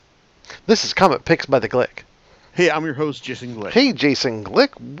This is Comet Picks by the Glick. Hey, I'm your host, Jason Glick. Hey, Jason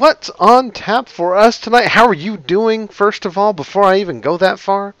Glick, what's on tap for us tonight? How are you doing, first of all, before I even go that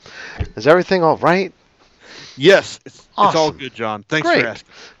far? Is everything all right? Yes, it's all Awesome. good, John. Thanks Great. for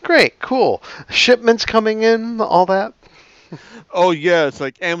asking. Great, cool. Shipments coming in, all that? Oh yeah, it's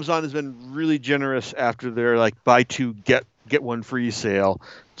like Amazon has been really generous after their buy two get one free sale.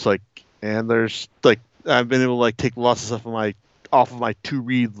 It's like, and there's I've been able to take lots of stuff off of my to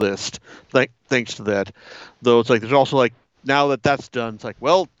read list. Thanks to that. Though it's there's also now that that's done, it's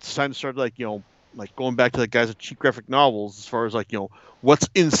well, it's time to start going back to the guys at Cheap Graphic Novels as far as what's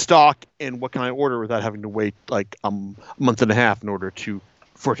in stock and what can I order without having to wait a month and a half in order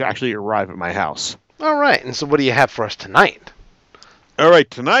for it to actually arrive at my house. All right, and so what do you have for us tonight? All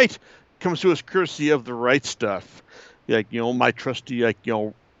right, tonight comes to us courtesy of the Right Stuff. My trusty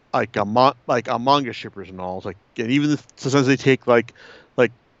manga shippers and all. And even if sometimes they take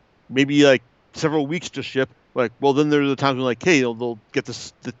maybe several weeks to ship. Well, then there's the times when hey, they'll get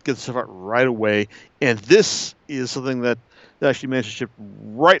this stuff out right away. And this is something that actually managed to ship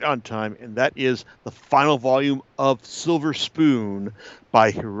right on time, and that is the final volume of Silver Spoon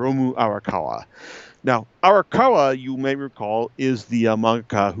by Hiromu Arakawa. Now, Arakawa, you may recall, is the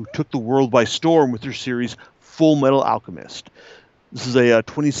mangaka who took the world by storm with her series Full Metal Alchemist. This is a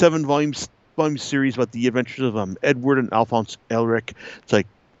 27-volume series about the adventures of Edward and Alphonse Elric. It's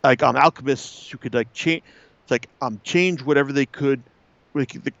alchemists who could change whatever they could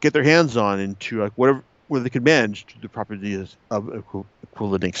get their hands on into whatever they could manage to the properties of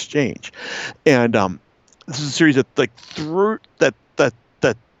equivalent exchange. And this is a series that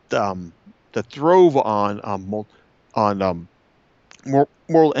that throve on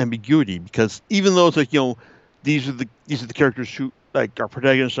moral ambiguity, because even though it's these are the characters who our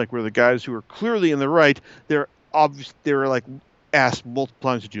protagonists were the guys who are clearly in the right, they're asked multiple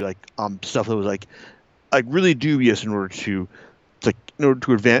times to do stuff that was really dubious in order to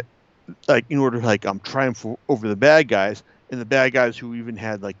advance, in order to triumph over the bad guys, and the bad guys who even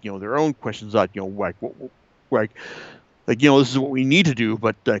had their own questions about this is what we need to do,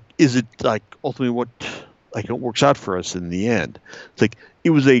 but is it ultimately what it works out for us in the end? It's it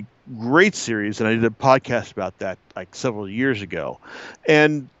was a great series, and I did a podcast about that several years ago,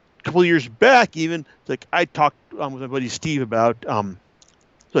 and a couple of years back even I talked with my buddy Steve about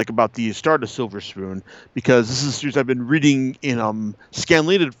about the start of Silver Spoon, because this is a series I've been reading in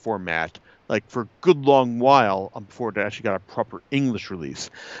scanlated format for a good long while before it actually got a proper English release.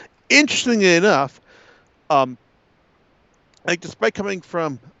 Interestingly enough, despite coming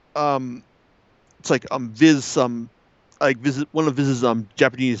from Viz visit one of Viz's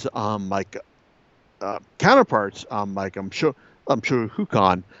Japanese counterparts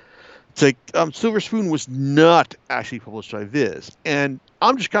Shogakukan, it's Silver Spoon was not actually published by Viz, and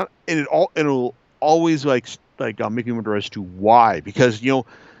I'm just kind of, and it'll always make me wonder as to why, because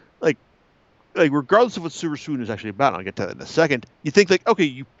regardless of what Silver Spoon is actually about, and I'll get to that in a second, you think okay,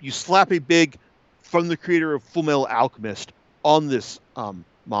 you slap a big from the creator of Full Metal Alchemist on this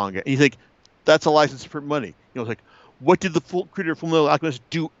manga, and you think that's a license for money. What did the creator of Full Metal Alchemist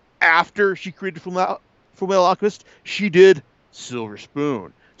do after she created Full Metal Alchemist? She did Silver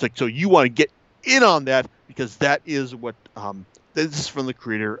Spoon. It's so you want to get in on that, because that is what this is from the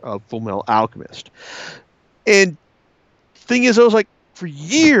creator of Full Metal Alchemist. And thing is, I was for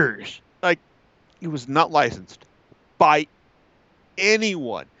years, it was not licensed by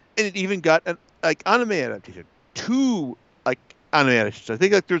anyone, and it even got an anime adaptation. Two anime adaptations. I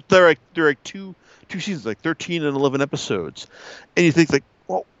think there are two seasons, 13 and 11 episodes, and you think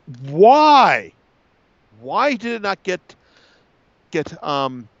well, why did it not get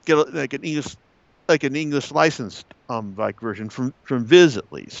an English licensed version from Viz,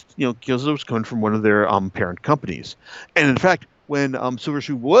 at least, because it was coming from one of their parent companies. And in fact, when Silver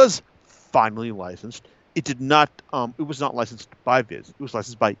Spoon was finally licensed, it did not it was not licensed by Viz. It was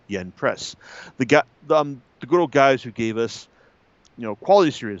licensed by Yen Press, the good old guys who gave us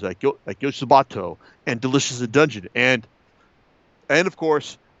quality series like Yotsubato and Delicious the Dungeon, and of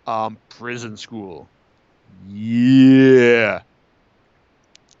course Prison School. Yeah.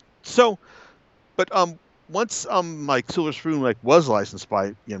 So, but once Silver Spoon was licensed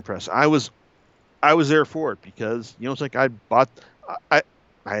by Yen Press, I was there for it, because it's I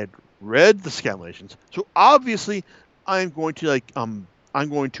had read the scanlations, so obviously I read the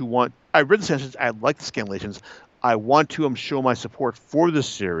scanlations, I like the scanlations, I want to show my support for this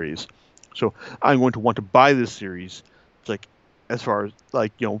series, so I'm going to want to buy this series, as far as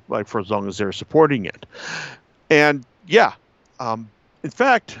for as long as they're supporting it. And yeah, in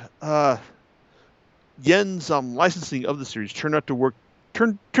fact, Yen's licensing of the series turned out to work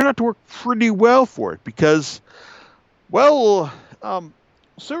turned out to work pretty well for it because, well,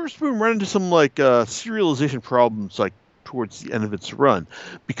 Silver Spoon ran into some like serialization problems like towards the end of its run,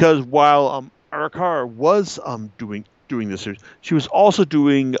 because while Arakara was doing this series, she was also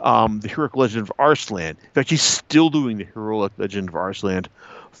doing the Heroic Legend of Arslan. In fact, she's still doing the Heroic Legend of Arslan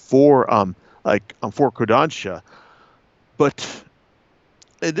for for Kodansha. But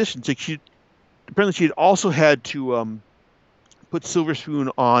in addition, like she apparently she had also had to put Silver Spoon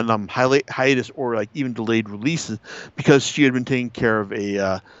on hiatus or like even delayed releases because she had been taking care of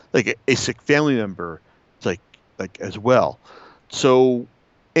a sick family member, it's like as well. So,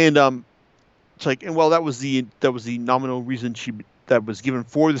 and it's like, and well, that was the nominal reason she that was given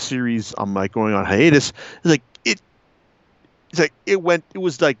for the series like going on hiatus. It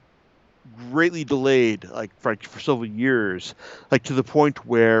was like greatly delayed for several years, like to the point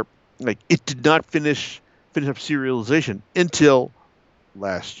where like it did not finish up serialization until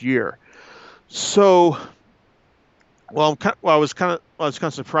last year. So, I was kind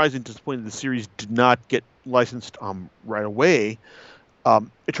of surprised and disappointed the series did not get licensed right away.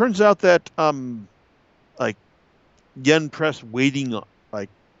 It turns out that like Yen Press waiting like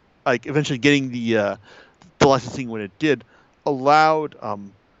eventually getting the licensing when it did allowed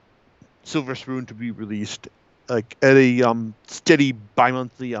Silver Spoon to be released like at a steady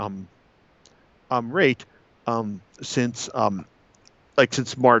bi-monthly rate since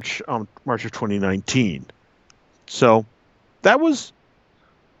since March of 2019. So that was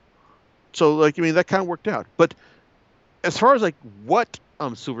I mean that kind of worked out. But as far as like what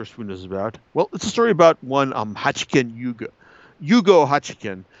Silver Spoon is about, well, it's a story about one Hachiken Yugo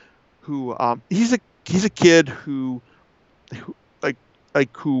Hachiken, who he's a kid who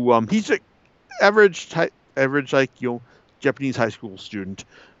he's a average like Japanese high school student,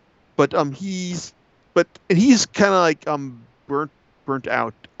 but he's kind of like burnt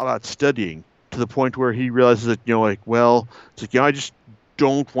out about studying to the point where he realizes that well, it's like I just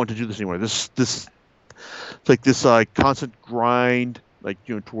don't want to do this anymore. This it's like this constant grind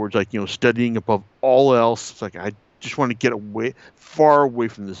towards studying above all else. It's like I just want to get far away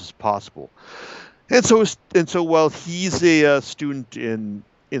from this as possible. And so while he's a student in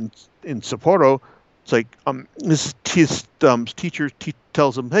Sapporo, it's like his teacher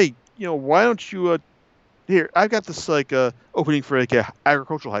tells him, hey, why don't you here? I've got this opening for like a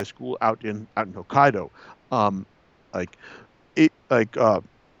agricultural high school out in Hokkaido, like it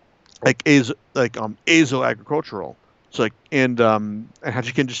Azo Agricultural. It's like and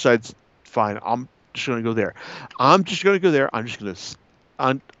Hachiken decides, fine, I'm just going to go there. I'm just going to go there. I'm just going to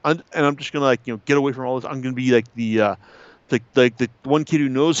and I'm just gonna get away from all this. I'm gonna be like the one kid who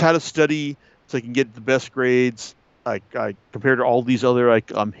knows how to study, so I can get the best grades. Compared to all these other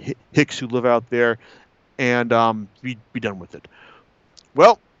hicks who live out there, and be done with it.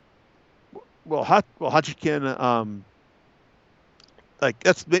 Well, Hachiken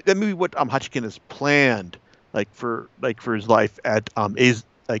that may be what Hachiken has planned for his life at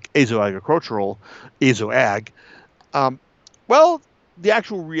Azo Agricultural, Azo Ag. Well, the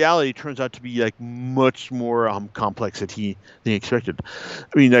actual reality turns out to be much more complex than he expected.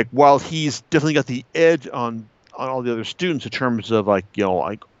 I mean, while he's definitely got the edge on all the other students in terms of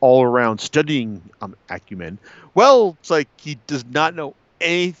all around studying acumen, well, it's like he does not know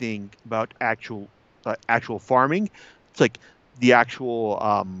anything about actual farming. It's like the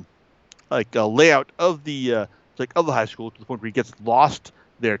actual layout of the of the high school, to the point where he gets lost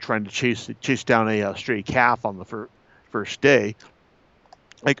there trying to chase down a stray calf on the first day.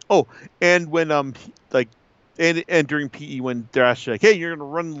 And when and during PE, when they're actually hey, you're gonna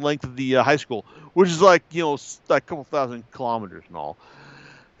run the length of the high school, which is a couple thousand kilometers and all,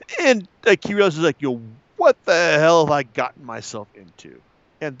 and he realizes what the hell have I gotten myself into?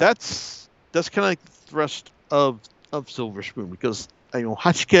 And that's kind of like the thrust of Silver Spoon, because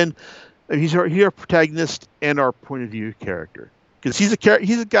Hachiken, he's our protagonist and our point of view character, because he's a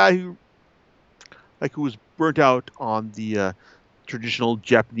guy who was burnt out on the traditional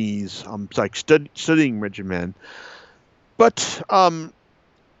Japanese studying regimen, but the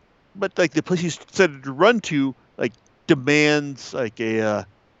place he's decided to run to demands a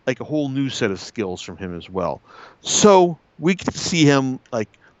whole new set of skills from him as well. So we get to see him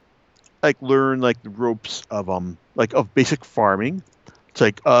learn the ropes of basic farming. It's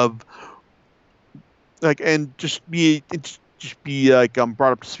and just be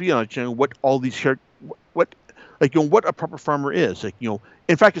brought up to speed on what all these what a proper farmer is.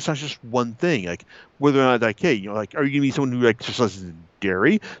 In fact, it's not just one thing. Whether or not hey, are you going to be someone who specializes in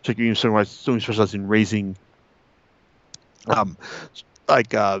dairy? So you're someone who specializes in raising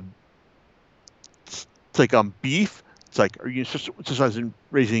beef. It's like, are you specialize in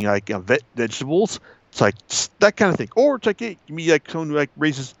raising like vegetables? It's like that kind of thing. Or it's like, hey, you mean like someone who like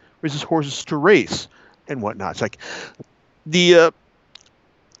raises horses to race and whatnot. It's like the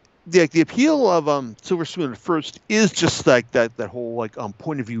the appeal of Silver Spoon at first is just like that whole like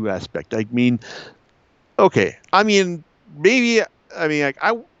point of view aspect. I mean, okay, I mean maybe I mean like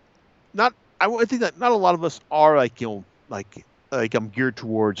I think that not a lot of us are like like I'm geared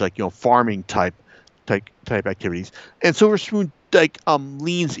towards like farming type activities, and Silver Spoon like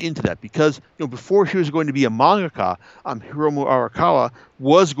leans into that because before he was going to be a mangaka, Hiromu Arakawa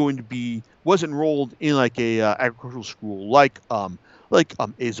was enrolled in like a agricultural school like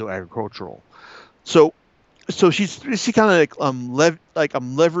Azo Agricultural. So she kind of like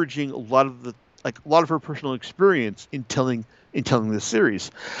leveraging a lot of her personal experience in telling this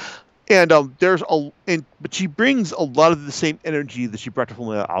series. And but she brings a lot of the same energy that she brought to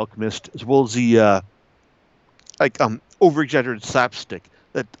Fullmetal Alchemist, as well as the over exaggerated slapstick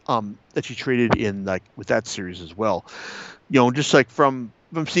that she traded in like with that series as well. Just like from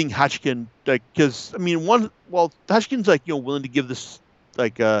seeing Hachiken, like because I mean Hachiken's like willing to give this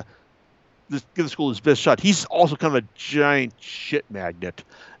like give the school his best shot. He's also kind of a giant shit magnet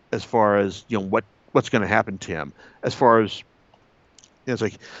as far as what's going to happen to him. As far as it's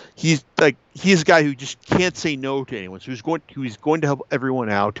like he's a guy who just can't say no to anyone. So he's going to help everyone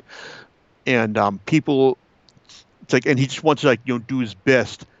out, and people. It's like, and he just wants to like do his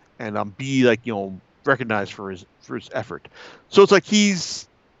best and be like recognized for his effort. So it's like he's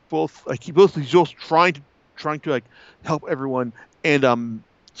he's both trying to like help everyone and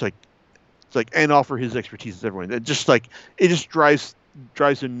it's like and offer his expertise to everyone. It just drives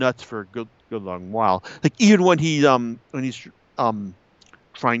him nuts for a good long while. Like even when he's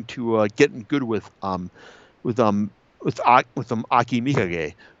trying to get in good with Aki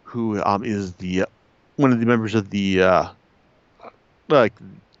Mikage, who is the one of the members of the like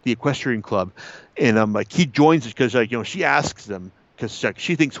the equestrian club, and like he joins it because like she asks them because like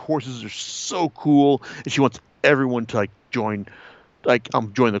she thinks horses are so cool and she wants everyone to like join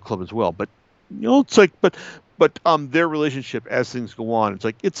the club as well. But it's like but their relationship as things go on, it's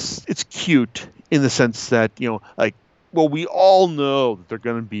like it's cute in the sense that like well we all know that they're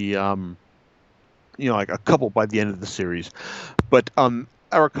going to be like a couple by the end of the series, but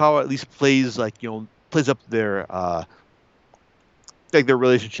Arakawa at least plays plays up their like their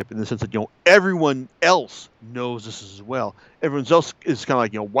relationship in the sense that everyone else knows this as well. Everyone else is kind of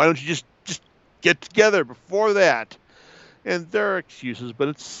like why don't you just get together before that? And there are excuses,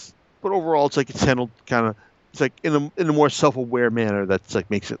 but overall it's like it's handled kind of it's like in a more self-aware manner that's like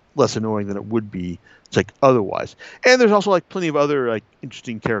makes it less annoying than it would be. It's like otherwise, and there's also like plenty of other like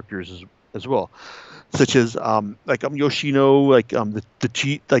interesting characters as well, such as Yoshino,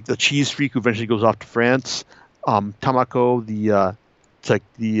 the cheese freak who eventually goes off to France, Tamako, it's like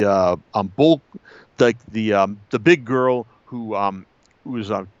the bull, like the big girl who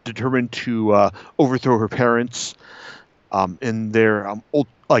was determined to overthrow her parents in their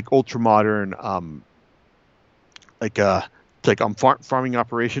ultra modern farming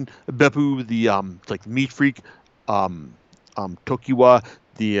operation. Beppu, the meat freak, Tokiwa,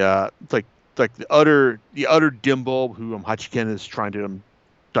 the utter dimbulb who Hachiken is trying to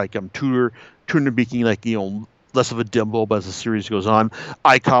tutor to becoming less of a dimbulb as the series goes on.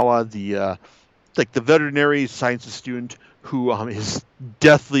 Aikawa, the veterinary sciences student who is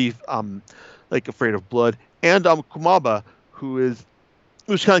deathly afraid of blood, and Kumaba who's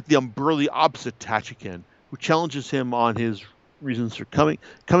kind of like the burly opposite Hachiken, who challenges him on his reasons for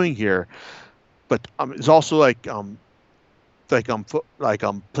coming here, but is also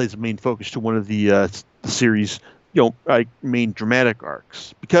plays a main focus to one of the series main dramatic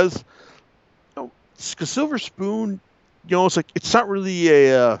arcs because Silver Spoon it's like it's not really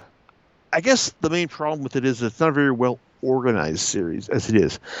a I guess the main problem with it is it's not a very well organized series as it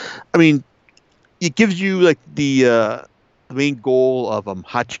is. I mean, it gives you like the main goal of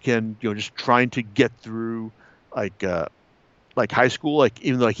Hachiken just trying to get through like high school, like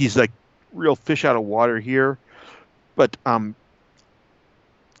even though he's like real fish out of water here, but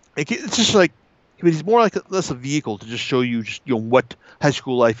it's just like he's more like less a vehicle to just show you just what high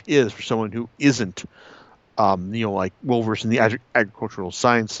school life is for someone who isn't like well versed in the agricultural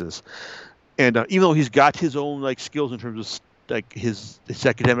sciences, and even though he's got his own like skills in terms of like his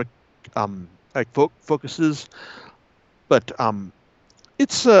academic focuses, but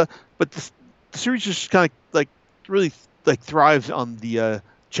it's but the series just kind of like really like thrives on the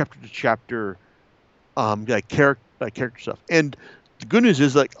chapter to chapter character stuff. And the good news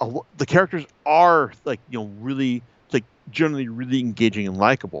is like the characters are like really like generally really engaging and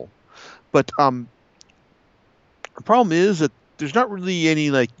likable, but The problem is that there's not really any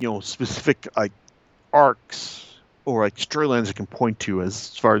specific arcs or storylines I can point to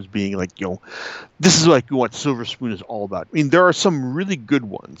as far as being this is what Silver Spoon is all about. I mean, there are some really good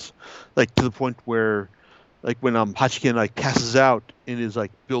ones, to the point where when Hachiken passes out in his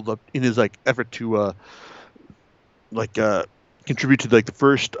build up in his effort to contribute to the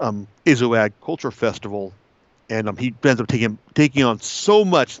first Izoag Culture Festival, and he ends up taking on so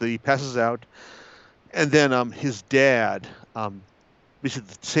much that he passes out, and then his dad, basically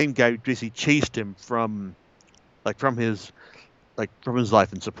the same guy who basically chased him from his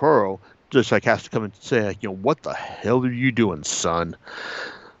life in Sapporo, just has to come and say what the hell are you doing, son?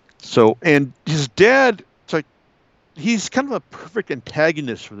 So, and his dad, it's he's kind of a perfect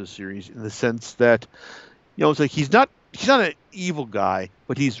antagonist for the series in the sense that it's he's not an evil guy,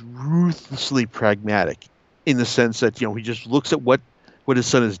 but he's ruthlessly pragmatic in the sense that he just looks at what his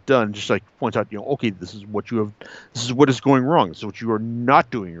son has done, just points out okay, this is what is going wrong, this is what you are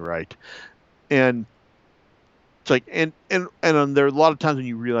not doing right. And it's and there are a lot of times when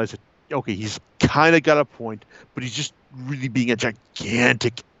you realize that okay, he's kind of got a point, but he's just really being a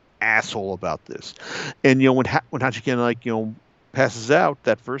gigantic asshole about this. And when Hachiken passes out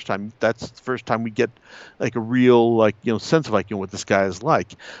that first time, that's the first time we get a real sense of what this guy is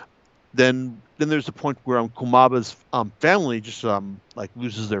like. Then there's the point where Komaba's family just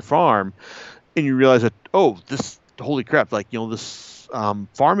loses their farm, and you realize that this holy crap, this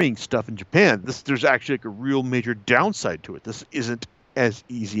farming stuff in Japan, there's actually a real major downside to it. This isn't as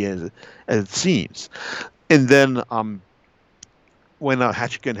easy as it seems. And then when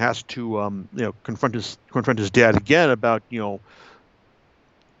Hachiken has to confront his dad again about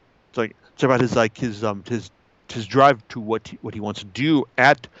it's about his drive to what he wants to do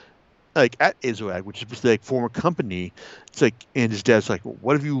at Izoag, which is basically form a company. It's and his dad's well,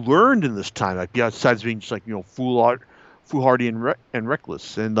 what have you learned in this time? Besides being just foolhardy and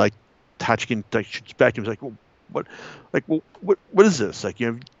reckless. And Hachiken shoots back to him. He's what is this? Are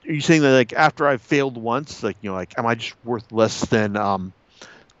you saying that after I've failed once, am I just worth less than than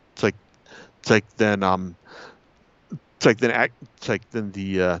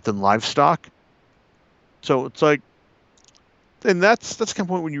livestock? So it's and that's kind of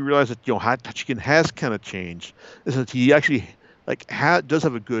point when you realize that Hachiken has kind of changed, is that he actually does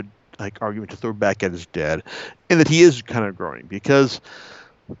have a good argument to throw back at his dad, and that he is kind of growing, because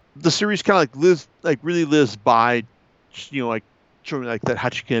the series kind of really lives by showing that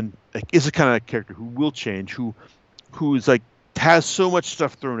Hachiken is the kind of character who will change, who is has so much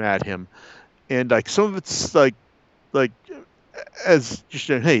stuff thrown at him, and some of it's as just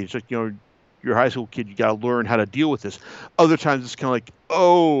hey, it's you're a high school kid, you got to learn how to deal with this. Other times it's kind of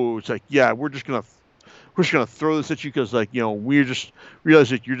it's yeah, we're just gonna throw this at you because we just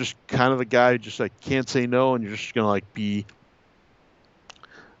realize that you're just kind of a guy who just can't say no, and you're just gonna be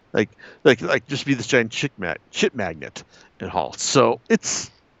just be this giant shit magnet and all. So the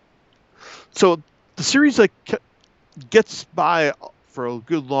series gets by for a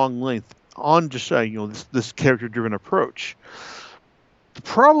good long length on just this character driven approach. The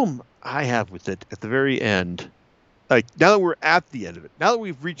problem I have with it at the very end, now that we're at the end of it, now that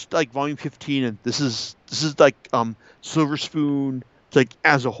we've reached volume 15, and this is Silver Spoon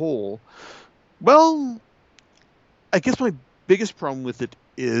as a whole, well, I guess my biggest problem with it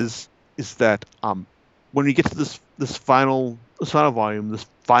is that when we get to this final volume, this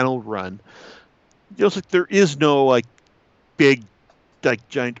final run, there is no big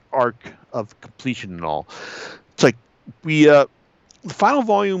giant arc of completion and all. It's we the final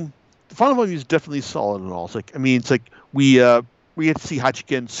volume is definitely solid and all. It's we get to see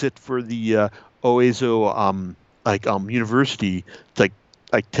Hachiken sit for the Oezo university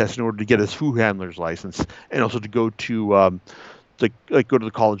test in order to get his food handler's license, and also to go to go to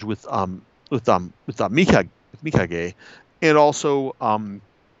the college with Mikage, and also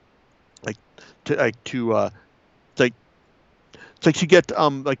to get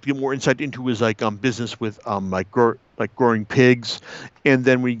get more insight into his business with growing pigs. And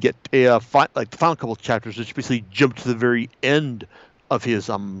then we get the final couple of chapters, which basically jump to the very end of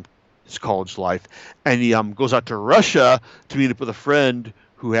his college life, and he goes out to Russia to meet up with a friend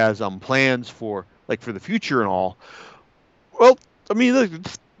who has plans for the future and all. Well, I mean,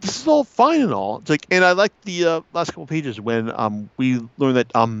 this is all fine and all. It's and I like the last couple of pages when we learn that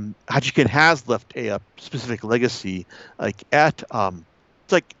Hachiken has left a specific legacy at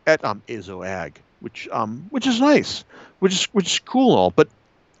Izoag, which is nice, which is cool and all. But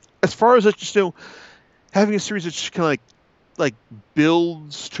as far as just having a series that just kind of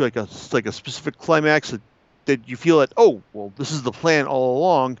builds to a specific climax that you feel that, oh well, this is the plan all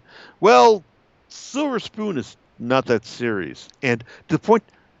along. Well, Silver Spoon is not that series. And to the point,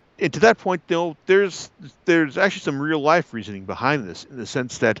 and to that point, though, there's actually some real life reasoning behind this, in the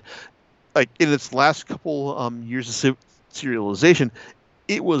sense that, like, in its last couple years of serialization,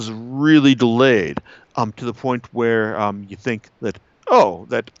 it was really delayed, to the point where you think that,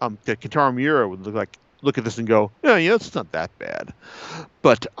 that Kentaro Miura would look at this and go, yeah, it's not that bad.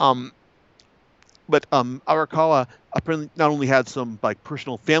 But Arakawa apparently not only had some like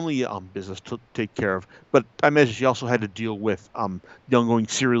personal family business to take care of, but I imagine she also had to deal with the ongoing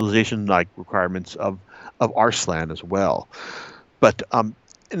serialization like requirements of Arslan as well. But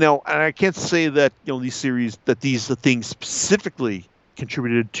now, and I can't say that these series, that these things specifically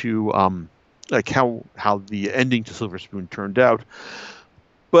contributed to like how the ending to Silver Spoon turned out,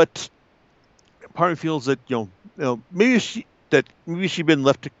 but part of me feels that maybe she'd been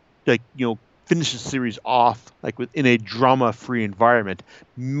left to like finish the series off like within a drama-free environment,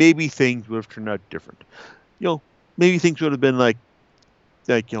 maybe things would have turned out different. Maybe things would have been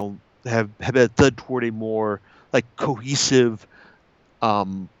have led toward a more like cohesive,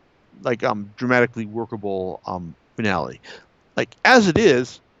 dramatically workable finale. Like as it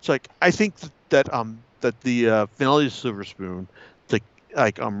is, it's like I think that the finale of Silver Spoon,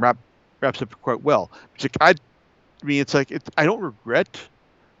 wraps up quite well. It's like I don't regret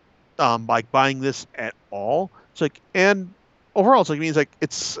like buying this at all. It's like, and overall, it's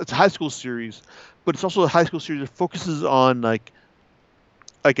a high school series, but it's also a high school series that focuses on like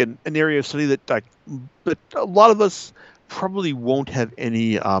an area of study that a lot of us probably won't have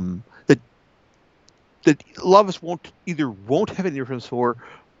any that a lot of us won't have any reference for,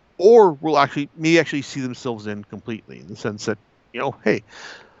 or will actually see themselves in completely, in the sense that hey,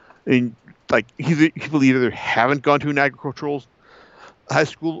 I mean, like people either haven't gone to an agricultural high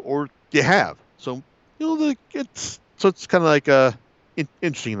school or they have. So it's kind of like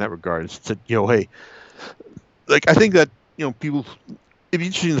interesting in that regard. It's that hey, like I think that people, it'd be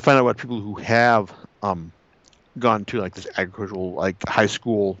interesting to find out about people who have gone to like this agricultural like high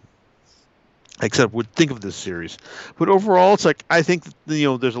school, except would think of this series. But overall, it's like I think that,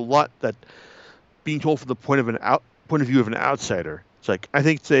 there's a lot that being told from the point of view of an outsider. It's like I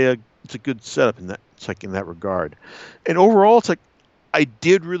think it's a good setup in that. It's like in that regard, and overall, it's like I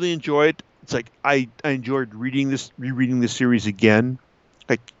did really enjoy it. It's like I enjoyed rereading this series again.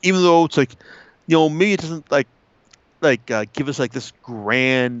 Like even though it's like maybe it doesn't give us like this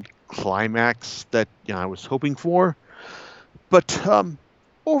grand climax that I was hoping for, but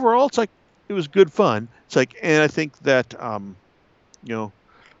overall, it's like it was good fun. It's like, and I think that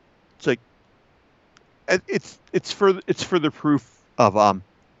it's like it's further proof of of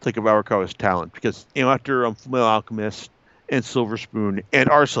Arakawa's talent, because after Fullmetal Alchemist and Silver Spoon and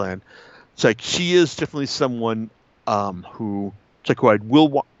Arslan, it's like she is definitely someone who it's like who I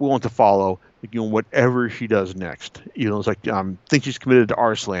will want to follow, like whatever she does next. It's like think she's committed to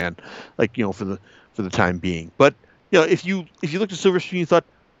Arslan, like for the time being. But if you looked at Silver Spoon, you thought,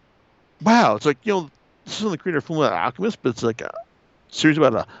 wow, it's like this isn't the creator of Fullmetal Alchemist, but it's like a series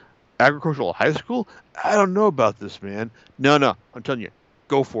about a agricultural high school. I don't know about this, man. No, I'm telling you,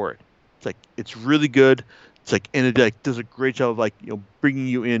 go for it. It's like it's really good. It's like, and it like does a great job of like bringing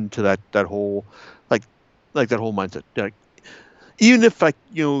you into that whole like that whole mindset. Like, even if like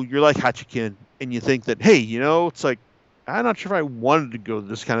you're like Hachikin and you think that, hey, it's like I'm not sure if I wanted to go to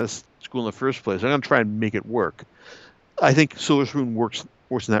this kind of school in the first place. I'm gonna try and make it work. I think Silver Spoon works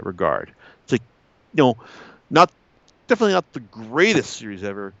in that regard. It's like definitely not the greatest series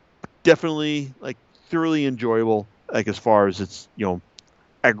ever, but definitely like thoroughly enjoyable, like as far as its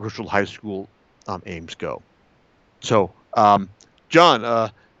agricultural high school aims go. So,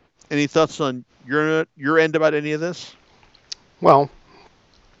 John, any thoughts on your end about any of this? Well,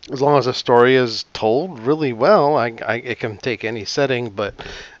 as long as the story is told really well, it can take any setting,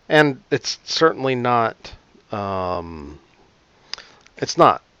 and it's certainly not it's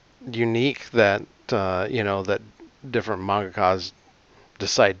not unique that that different mangakas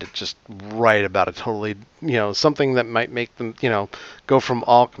decide to just write about a totally something that might make them go from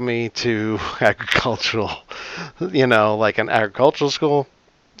alchemy to agricultural, like an agricultural school.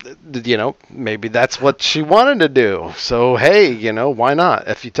 Maybe that's what she wanted to do. So hey, why not?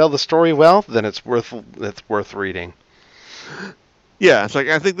 If you tell the story well, then it's worth reading. Yeah, it's like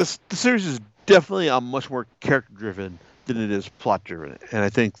I think the series is definitely much more character driven than it is plot driven, and I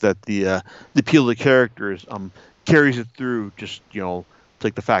think that the appeal of the characters carries it through. Just it's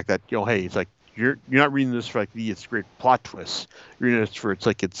like the fact that hey, it's like you're not reading this for like it's great plot twists. You're reading this for it's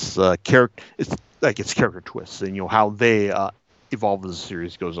character twists, and how they evolve as the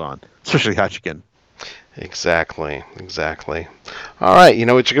series goes on, especially Hachikin. Exactly. All right,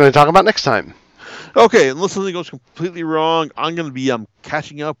 what you're going to talk about next time? Okay, unless something goes completely wrong, I'm going to be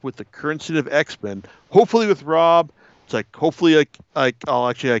catching up with the current state of X-Men. Hopefully with Rob. It's like hopefully I'll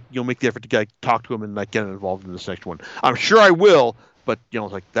actually make the effort to talk to him and get involved in this next one. I'm sure I will, but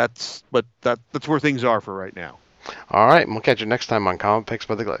that's where things are for right now. All right, we'll catch you next time on Comic Picks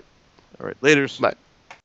by the Glick. All right, laters. Bye.